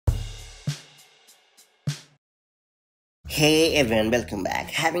Hey everyone, welcome back.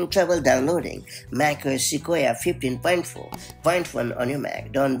 Having trouble downloading macOS Sequoia 15.4.1 on your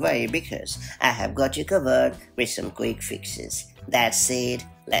Mac? Don't worry, because I have got you covered with some quick fixes. That said,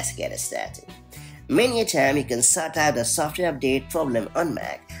 let's get started. Many a time you can sort out the software update problem on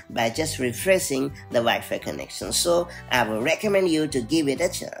Mac by just refreshing the Wi-Fi connection, so I will recommend you to give it a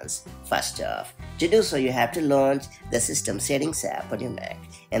chance. First off, to do so you have to launch the System Settings app on your Mac,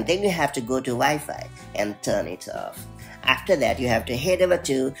 and then you have to go to Wi-Fi and turn it off. After that, you have to head over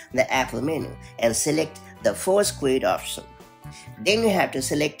to the Apple menu and select the Force Quit option. Then you have to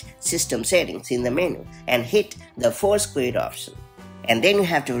select System Settings in the menu and hit the Force Quit option. And then you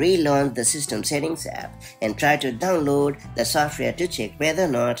have to relaunch the System Settings app and try to download the software to check whether or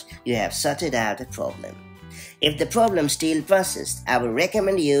not you have sorted out the problem. If the problem still persists, I would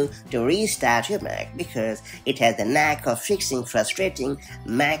recommend you to restart your Mac because it has the knack of fixing frustrating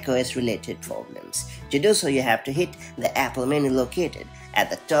macOS related problems. To do so, you have to hit the Apple menu located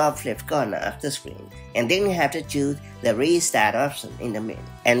at the top left corner of the screen, and then you have to choose the restart option in the menu.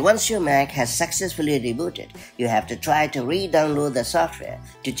 And once your Mac has successfully rebooted, you have to try to re-download the software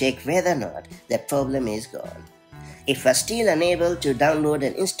to check whether or not the problem is gone. If you are still unable to download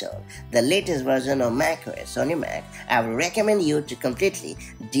and install the latest version of macOS on your Mac, I would recommend you to completely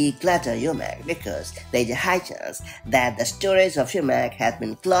declutter your Mac because there is a high chance that the storage of your Mac has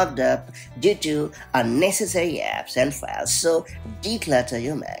been clogged up due to unnecessary apps and files. So declutter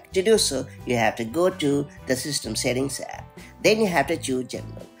your Mac. To do so, you have to go to the System Settings app. Then you have to choose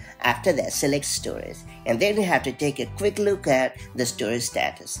General. After that, select Storage, and then you have to take a quick look at the storage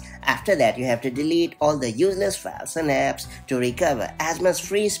status. After that, you have to delete all the useless files and apps to recover as much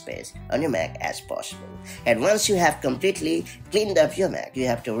free space on your Mac as possible. And once you have completely cleaned up your Mac, you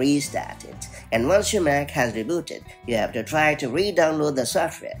have to restart it. And once your Mac has rebooted, you have to try to re-download the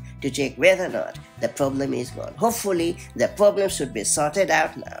software to check whether or not the problem is gone. Hopefully, the problem should be sorted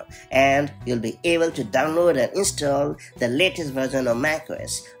out now, and you'll be able to download and install the latest version of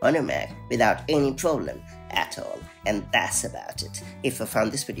macOS on your Mac without any problem at all. And that's about it. If you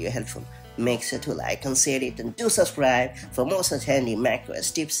found this video helpful, make sure to like and share it, and do subscribe for more such handy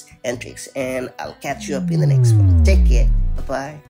macOS tips and tricks, and I'll catch you up in the next one. Take care. Bye-bye.